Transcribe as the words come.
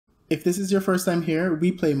If this is your first time here,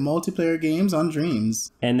 we play multiplayer games on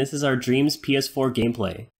Dreams. And this is our Dreams PS4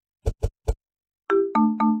 gameplay.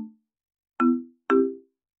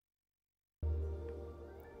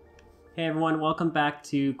 Hey everyone, welcome back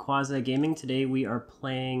to QUASIGAMING. Today we are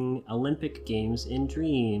playing Olympic Games in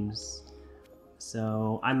Dreams.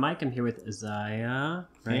 So, I'm Mike, I'm here with Isiah.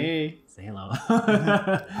 Right? Hey. Say hello.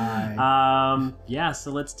 Hi. Yeah,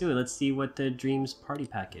 so let's do it. Let's see what the Dreams party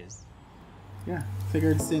pack is. Yeah,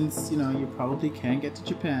 figured since, you probably can't get to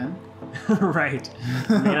Japan. Right.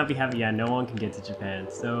 May not be happy. Yeah, no one can get to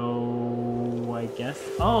Japan. So, I guess...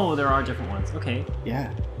 Oh, there are different ones. Okay.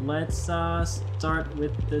 Yeah. Let's start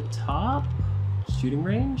with the top shooting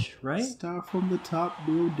range, right? Start from the top,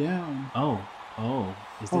 go down. Oh.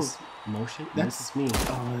 Is this motion? This is me.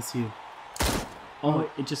 Oh, that's you. Oh,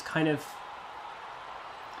 it just kind of...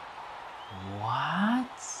 What?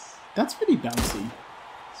 That's pretty bouncy.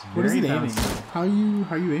 It's What is it very aiming? bouncy. How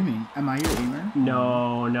are you aiming? Am I your aimer?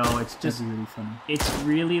 No, it's just... That's really funny. It's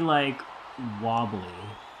really, like, wobbly.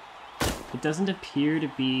 It doesn't appear to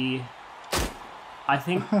be... I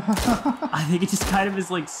think it just kind of is,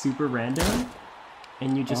 like, super random.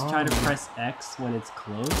 And you just try to press X when it's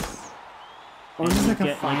close. Or and is you like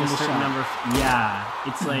get, like, a certain shot? number of... Yeah,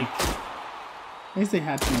 it's like... I guess they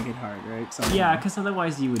had to make it hard, right? Somehow. Yeah, because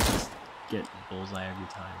otherwise you would just get bullseye every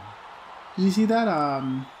time. Did you see that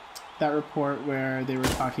that report where they were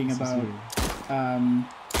talking about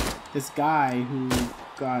this guy who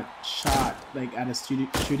got shot like at a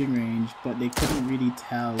shooting range, but they couldn't really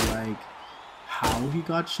tell like how he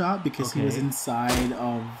got shot because he was inside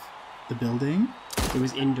of the building. It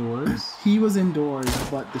was indoors? He was indoors,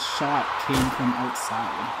 but the shot came from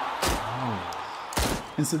outside. Oh.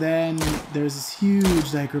 And so then there's this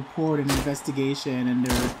huge like report and investigation, and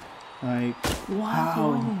they're like,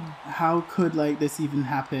 how could like this even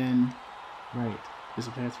happen? Right. There's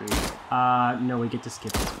a player 3. No, we get to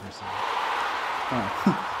skip this person. Oh.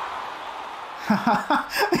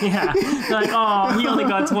 Yeah. Like, oh, he only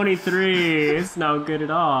got 23. It's not good at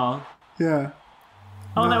all. Yeah.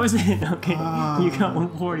 Oh, that was it. Okay. You got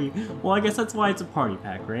 140. Well, I guess that's why it's a party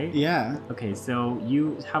pack, right? Yeah. Okay, so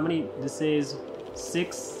how many, this is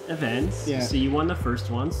 6 events. Yeah. So you won the first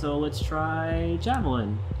one, so let's try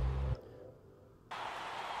Javelin.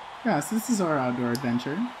 Yeah, so this is our outdoor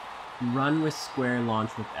adventure. Run with square,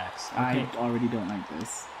 launch with X. Okay. I already don't like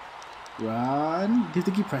this. Run. Do you have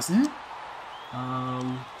to keep pressing it?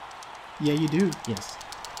 Yeah, you do. Yes.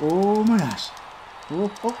 Oh my gosh.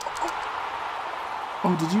 Oh.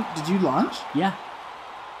 Oh, did you launch? Yeah.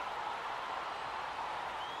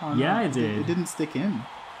 Oh, yeah, no, I did. It didn't stick in.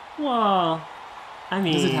 Well, I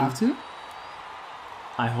mean... Does it have to?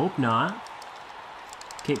 I hope not.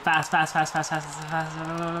 Okay, fast. Whoa.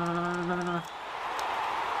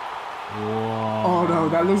 Oh no,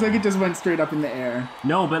 that looks like it just went straight up in the air.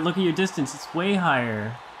 No, but look at your distance. It's way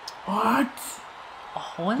higher. What?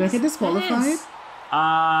 Oh, what Did I get disqualified? this?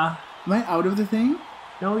 Am I out of the thing?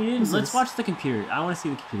 No, you didn't. Let's this? watch the computer. I want to see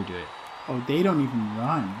the computer do it. Oh, they don't even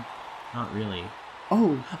run. Not really.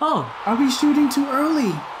 Oh. Oh. Are we shooting too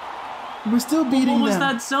early? We're still beating them. What was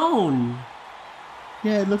that zone?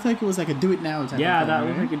 Yeah, it looked like it was like a do it now type of thing, that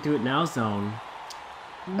looked right? like a do it now zone.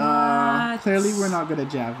 What? Clearly we're not good at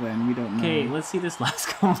javelin. We don't know. Okay, let's see this last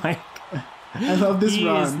go, Mike. I love this he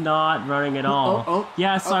run. He is not running at all.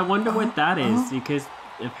 Yeah, so I wonder what that is, because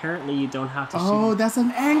apparently you don't have to shoot. Oh, that's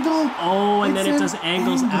an angle. Oh, and then it does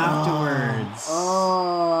angles afterwards.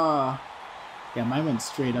 Oh. Yeah, mine went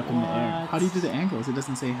straight up in the air. How do you do the angles? It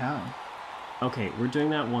doesn't say how. Okay, we're doing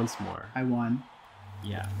that once more. I won.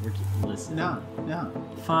 Yeah, listen. No.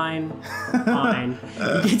 Fine. You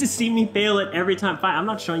get to see me fail it every time. Fine, I'm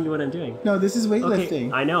not showing you what I'm doing. No, this is weightlifting.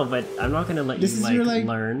 Okay, I know, but I'm not gonna let you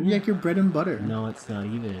learn. Like your bread and butter. No, it's not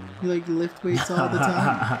even. You like lift weights all the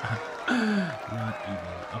time. Not even.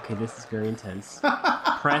 Okay, this is very intense.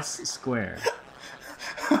 Press square.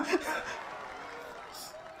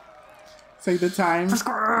 It's like the time. Let's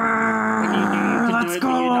go.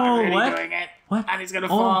 What? What? And he's gonna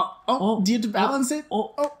fall. Oh, do you have to balance it?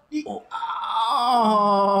 Fall.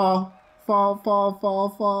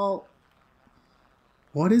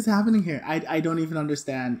 What is happening here? I don't even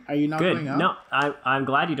understand. Are you not going up? No, I'm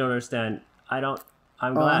glad you don't understand. I'm glad.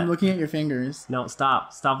 I'm looking at your fingers. No,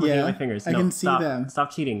 stop looking at my fingers. I can see them.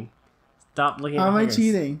 Stop cheating. Stop looking at my my fingers. How am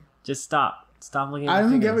I cheating? Just stop looking at my fingers. I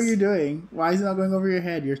don't get what you're doing. Why is it not going over your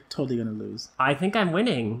head? You're totally gonna lose. I think I'm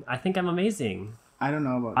winning. I think I'm amazing. I don't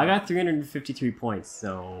know about that. I that. got 353 points,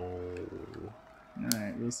 so...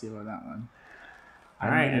 Alright, we'll see about that one.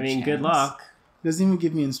 Alright, I mean, good luck. It doesn't even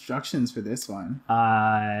give me instructions for this one.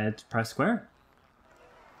 Press square.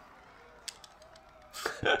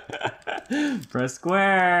 Press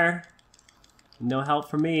square. No help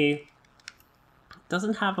from me.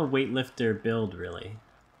 Doesn't have a weightlifter build, really.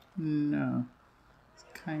 No. It's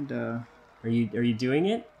kinda... Are you doing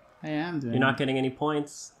it? I am doing it. You're not getting any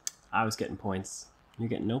points? I was getting points. You're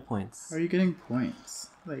getting no points. How are you getting points?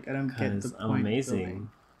 Like, I don't get the point. I'm amazing. Building.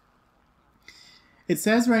 It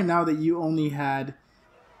says right now that you only had...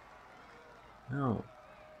 Oh.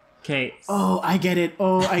 Okay. Oh, I get it.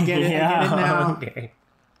 Oh, I get it. Yeah, I get it now. Okay.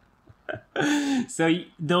 So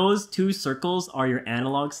those two circles are your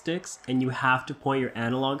analog sticks, and you have to point your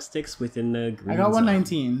analog sticks within the green I got zone.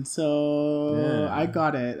 119, so Yeah. I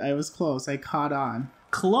got it. I was close. I caught on.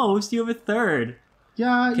 Close? You have a third.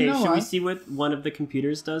 Yeah, Okay, you know should what? we see what one of the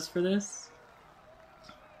computers does for this?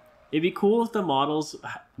 It'd be cool if the models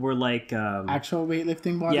were like... Actual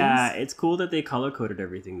weightlifting bodies? Yeah, it's cool that they color-coded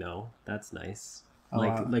everything, though. That's nice. Oh,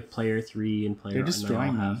 wow. Like player 3 and player... They're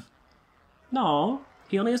destroying me. No,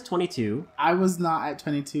 he only has 22. I was not at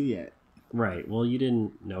 22 yet. Right, well, you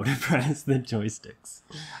didn't know to press the joysticks.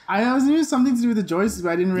 I was knew something to do with the joysticks,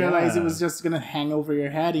 but I didn't realize Yeah. it was just going to hang over your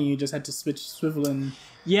head and you just had to swivel and...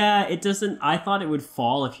 Yeah, it doesn't... I thought it would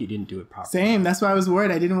fall if you didn't do it properly. Same, that's why I was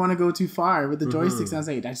worried. I didn't want to go too far with the joysticks. And I was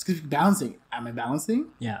like, I just keep balancing. Am I balancing?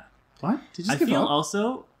 Yeah. What? Did you I skip feel up?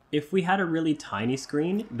 also, if we had a really tiny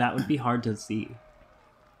screen, that would be hard to see.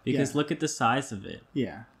 Because Yeah. look at the size of it,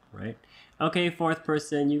 Yeah. right? Okay, fourth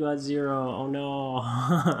person, you got 0. Oh no.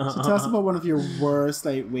 So tell us about one of your worst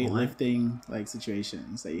like weightlifting like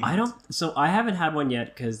situations that you had. So I haven't had one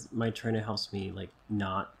yet because my trainer helps me like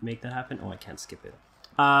not make that happen. Oh, I can't skip it.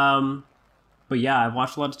 But yeah, I've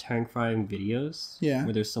watched a lot of terrifying videos. Yeah.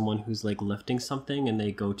 Where there's someone who's like lifting something and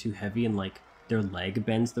they go too heavy and like their leg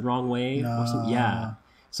bends the wrong way or something. Yeah.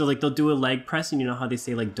 So like they'll do a leg press and you know how they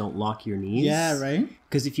say like don't lock your knees? Yeah, right?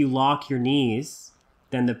 Because if you lock your knees,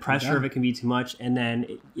 then the pressure of it can be too much and then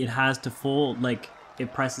it has to fold, like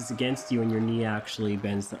it presses against you and your knee actually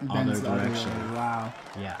bends the other direction. Wow.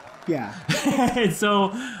 Yeah. Yeah. And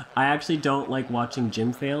so I actually don't like watching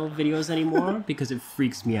gym fail videos anymore because it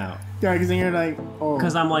freaks me out. Yeah, because then you're like, oh.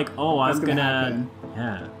 Because I'm like, oh, I'm gonna happen.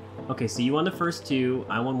 yeah. Okay, so you won the first two.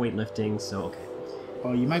 I won weightlifting, so okay.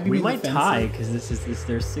 Oh, you might be. We might tie because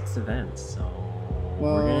there's 6 events, so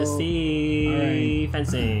we're gonna see alright.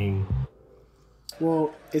 fencing.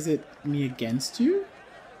 Well, is it me against you?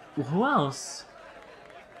 Well, who else?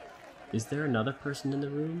 Is there another person in the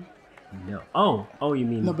room? No. Oh, you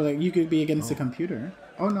mean No, but like you could be against the computer.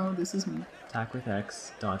 Oh no, this is me. attack with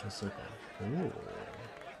X, dodge with circle. Ooh.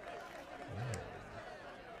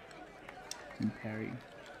 And parry.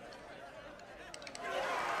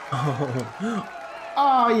 Oh.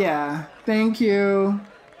 Oh yeah, thank you.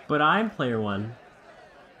 But I'm player 1.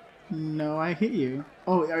 No, I hit you.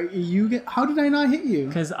 Oh, are you get? How did I not hit you?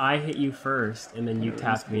 Because I hit you first, and then you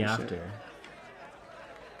tapped me bullshit. after.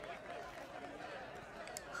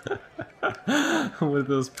 With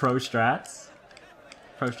those pro strats.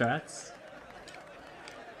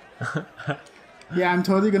 Yeah, I'm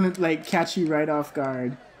totally gonna like catch you right off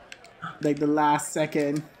guard, like the last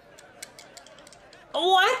second.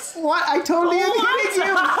 What? What? I totally hit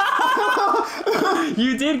you.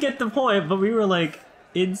 You did get the point, but we were like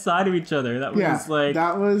inside of each other. That was like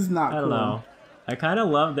that was not. I don't cool. know. I kind of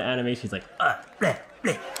love the animation. He's like, bleh,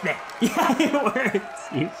 bleh, bleh. Yeah, it works.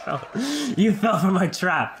 You fell for my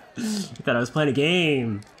trap. You thought I was playing a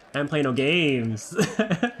game. I didn't play no games.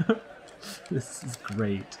 This is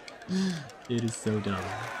great. It is so dumb.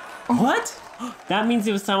 What? That means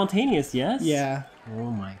it was simultaneous, yes? Yeah.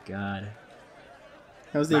 Oh my god.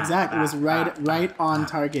 That was the exact. It was right on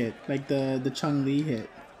target, like the Chung Li hit.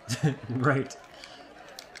 Right.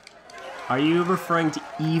 Are you referring to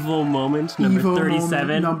evil moment number Evil 37?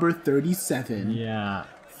 moment number 37. Yeah.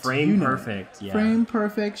 Frame perfect. Yeah. Frame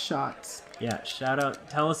perfect shots. Yeah. Shout out.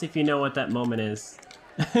 Tell us if you know what that moment is.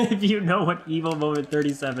 If you know what evil moment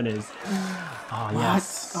 37 is. Oh What?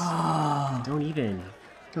 yes. Oh, Don't even.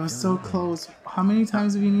 that was so close. How many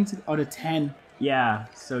times do we need to? Oh, to 10. Yeah.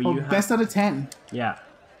 So Oh, you have. best out of 10. Yeah.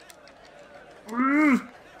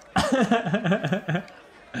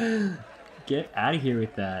 Get out of here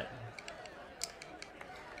with that.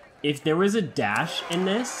 If there was a dash in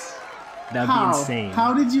this, that'd be insane.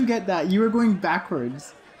 How did you get that? You were going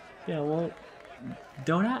backwards. Yeah, well,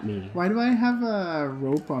 don't at me. Why do I have a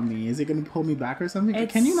rope on me? Is it going to pull me back or something?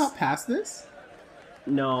 It's- Can you not pass this?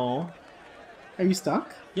 No. Are you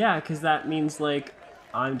stuck? Yeah, because that means, like,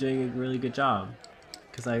 I'm doing a really good job.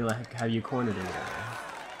 Because I, like, have you cornered in there.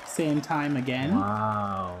 Same time again?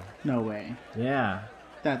 Wow. No way. Yeah.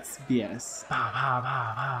 That's BS. Pow, pow,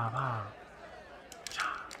 pow, pow, pow.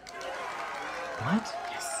 What?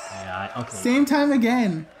 Yes. Yeah, okay. Same time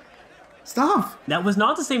again. Stop. That was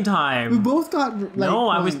not the same time. We both got like No,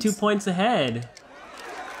 points. I was 2 points ahead.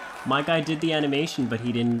 My guy did the animation, but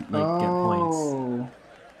he didn't get points. Oh,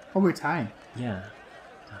 we're tied. Yeah.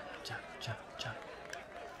 Chop.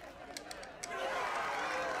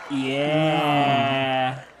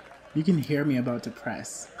 Yeah. You can hear me about to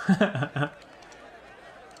press.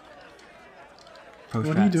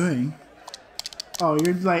 What are you doing? Oh,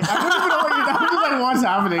 you're like, I don't even know what you're doing. I'm just like, what's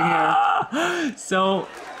happening here? So,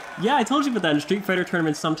 yeah, I told you about that. In Street Fighter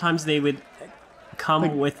tournaments, sometimes they would come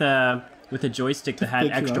Like, with a joystick that had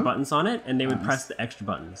pick you extra up? buttons on it, and they would press the extra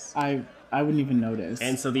buttons. I wouldn't even notice.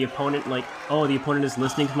 And so the opponent, like, oh, the opponent is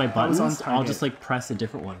listening to my buttons. on I'll target. just like press a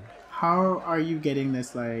different one. How are you getting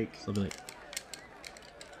this, like... So I'll be like...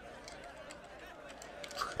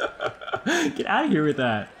 Get out of here with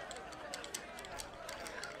that.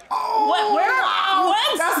 Oh, What? Where? wow!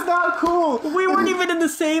 What? That's not cool! We weren't even in the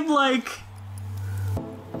same, like...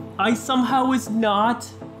 I somehow was not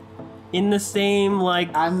in the same, like,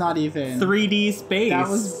 I'm not even. 3D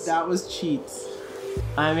space. That was cheats.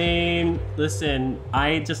 I mean, listen,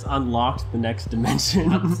 I just unlocked the next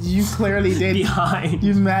dimension. You clearly did. Behind.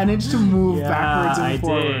 You managed to move Yeah, backwards and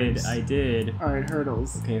forwards. I did. Alright,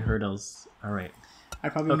 hurdles. Okay, hurdles. Alright. I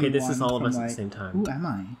probably Okay, need this is one all of from, us at like... the same time. Who am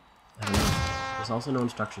I? I don't know. There's also no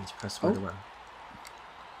instructions. Press square to run.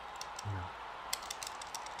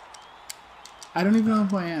 I don't even know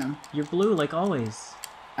who I am. You're blue like always.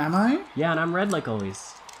 Am I? Yeah, and I'm red like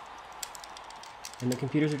always. And the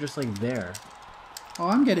computers are just like there. Oh,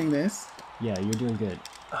 I'm getting this. Yeah, you're doing good.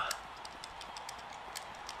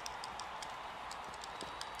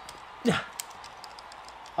 Yeah.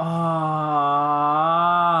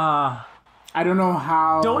 Ah. I don't know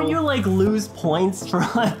how. Don't you like lose points for?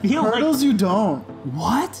 I feel Hurdles? like You don't.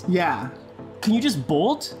 what? Yeah. Can you just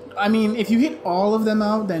bolt? I mean, if you hit all of them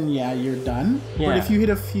out, then yeah, you're done. Yeah. But if you hit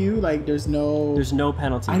a few, like, there's no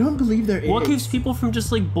penalty. I don't believe there is. What keeps people from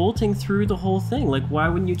just like bolting through the whole thing? Like, why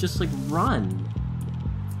wouldn't you just like run?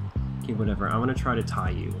 Okay, whatever. I'm gonna try to tie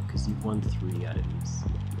you because you've won 3 out of these.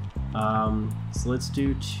 So let's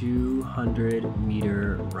do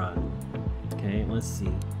 200-meter run. Okay, let's see.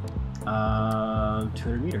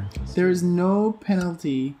 200 meter. There is no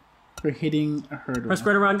penalty for hitting a hurdle. Press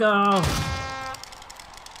square to run, go!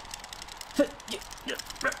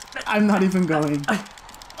 I'm not even going.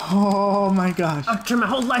 Oh my gosh. I've turned my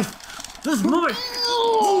whole life. This movie.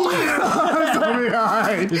 I'm so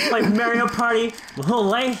behind. Just played Mario Party my whole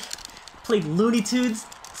life. Played Looney Tunes,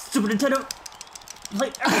 Super Nintendo.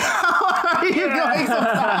 Played. Why are you going so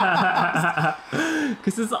fast?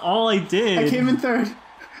 Because this is all I did. I came in third.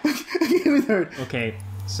 Okay,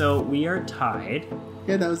 so we are tied,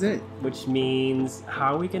 Yeah, that was it. which means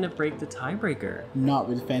how are we gonna break the tiebreaker? Not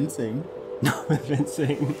with fencing. No, with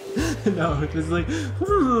fencing. No, it was like,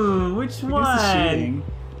 which This is one? cheating.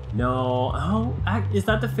 No. Oh, is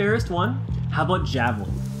that the fairest one? How about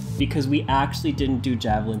javelin? Because we actually didn't do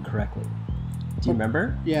javelin correctly. Do you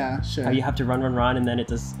remember? Yeah, sure. How you have to run, and then it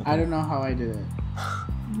does. Okay. I don't know how I did it.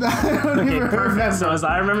 I don't Okay, even perfect. remember. So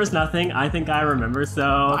Isiah remembers nothing. I think I remember. So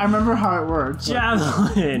I remember how it worked. but-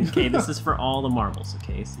 javelin. Okay, this is for all the marbles.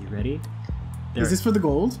 Okay, so you ready? There. Is this for the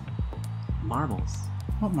gold? Marbles?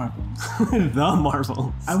 What marbles? The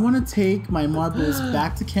marbles. I want to take my marbles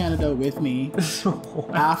back to Canada with me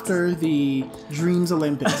What? after the Dreams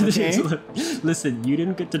Olympics, okay? Listen, you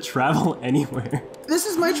didn't get to travel anywhere. This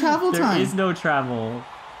is my travel There time. is no travel.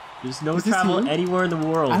 There's no Is this travel you? anywhere in the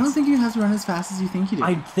world. I don't think you have to run as fast as you think you do.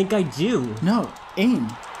 I think I do. No, aim.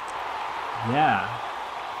 Yeah.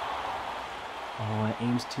 Oh, it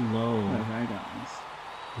aims too low. Whatever, I got this.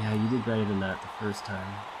 Yeah, you did better than that the first time.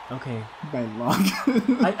 Okay. By luck.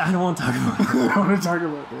 I don't want to talk about it. I don't want to talk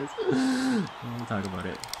about this. I don't want to talk about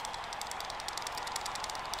it.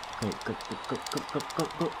 Go, go, go, go, go, go,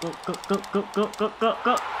 go, go, go, go, go, go, go,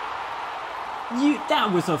 go.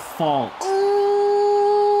 That was a fault.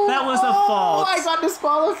 That was a fault. I got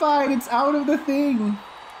disqualified. It's out of the thing.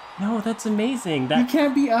 No, that's amazing. You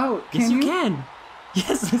can't be out. Yes, Can you can.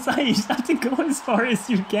 Yes, Isiah, you just have to go as far as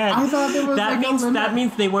you can. I thought there was that like a means limit. that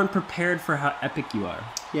means they weren't prepared for how epic you are.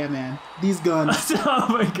 Yeah, man. These guns. Oh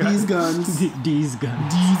my god. These guns. These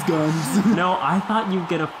guns. These guns. No, I thought you'd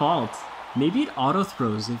get a fault. Maybe it auto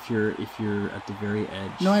throws if you're at the very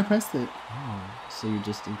edge. No, I pressed it. Oh, so you're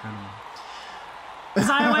just incredible.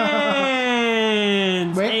 Isiah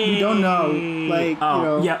wins! Wait, we don't know. Like, oh, you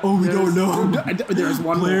know. yeah. Oh, we don't know. There's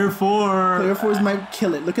one Player more. 4. Player 4's might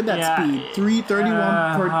kill it. Look at that Yeah. speed.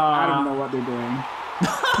 331 per. I don't know what they're doing.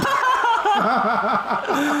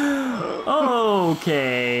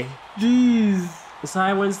 Okay. Jeez.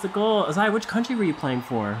 Isiah wins the goal. Isiah, which country were you playing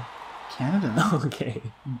for? Canada. Okay.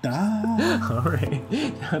 Duh. All right.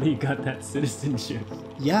 Now that you got that citizenship.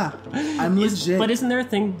 Yeah, I'm legit. But isn't there a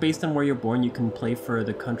thing based on where you're born? You can play for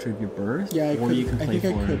the country of your birth. Yeah, or you can play I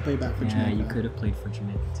could play back for Jamaica. Yeah, you could have played for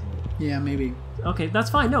Jamaica too. Yeah, maybe. Okay, that's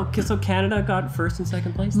fine. No, so Canada got first and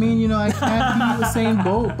second place. I mean, you know, I can't be Usain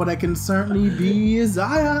Bolt, but I can certainly be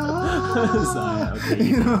Isiah. Isiah, okay.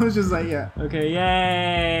 You know, it's just like, yeah. Okay,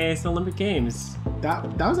 yay! It's Olympic Games.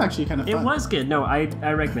 That was actually kind of fun. It was good. No, I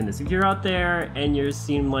recommend this. If you're out there and you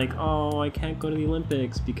seem like, oh, I can't go to the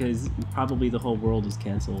Olympics because probably the whole world is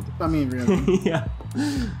canceled. I mean, really. Yeah.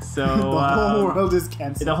 So the whole world is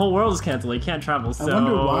canceled. The whole world is canceled. You can't travel. So I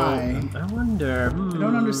wonder why. I wonder. I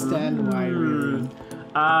don't understand why, really.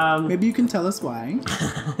 Maybe you can tell us why.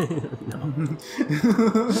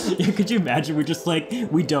 Yeah, could you imagine? We're just like,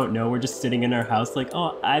 we don't know. We're just sitting in our house like,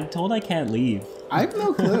 oh, I'm told I can't leave. I have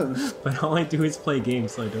no clue. But all I do is play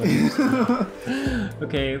games, so I don't.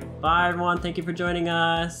 Okay, bye everyone. Thank you for joining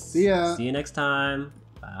us. See ya. See you next time.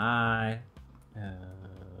 Bye.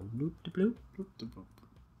 Bloop de bloop. Bloop de bloop.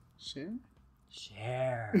 Share?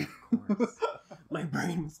 Share, of course. My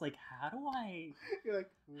brain was like, how do I... You're like,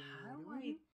 how do I...